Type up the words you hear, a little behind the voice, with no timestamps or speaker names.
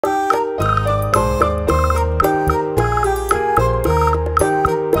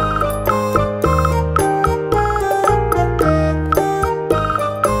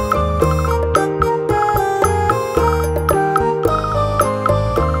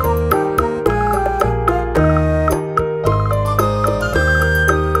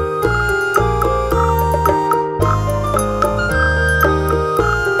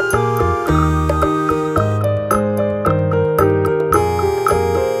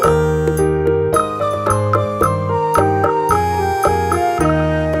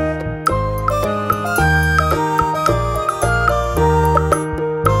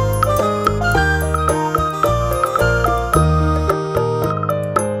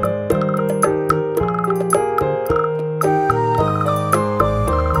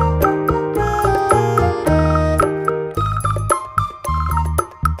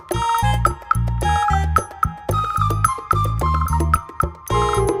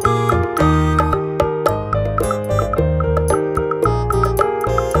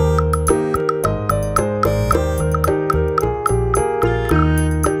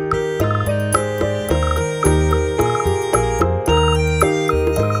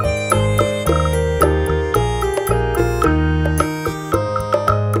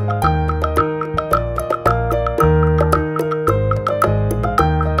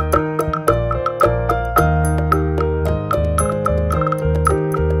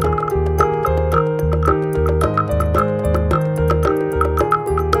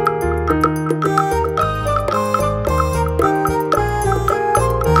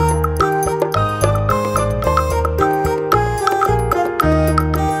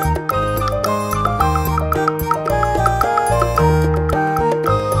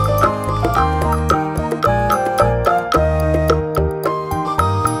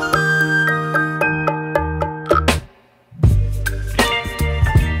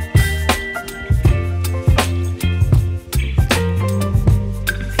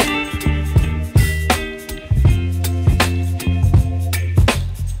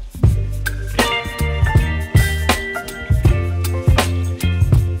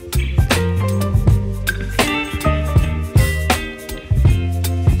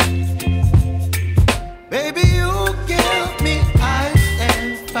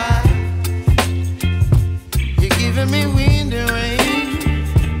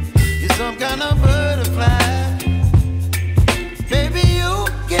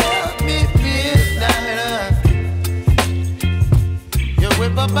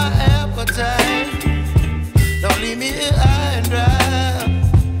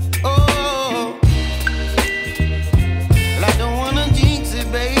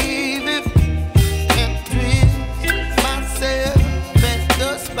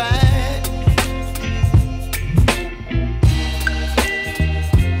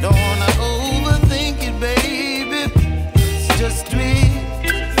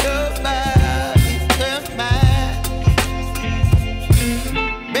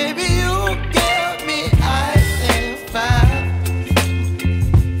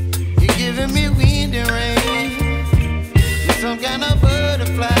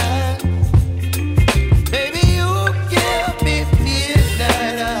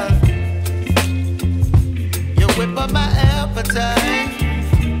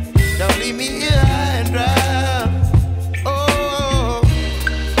leave me here high and dry. Oh,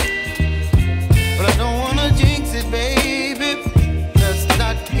 but I don't wanna jinx it, baby. Let's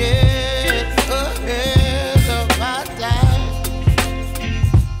not get ahead of my time.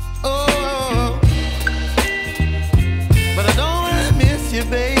 Oh, but I don't wanna miss you,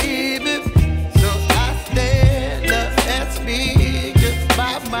 baby. So I stand up and speak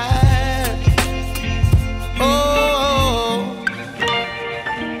my mind. Oh.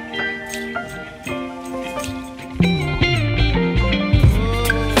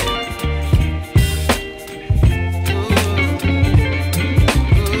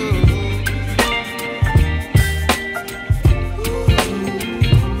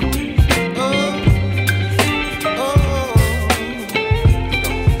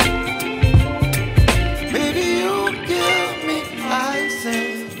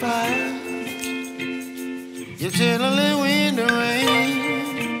 You're chilling wind and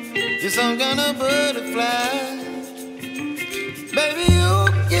rain. You're some kind of butterfly. Baby, you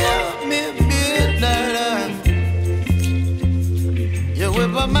give me midnight. You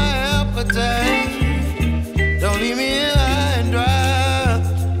whip up my appetite.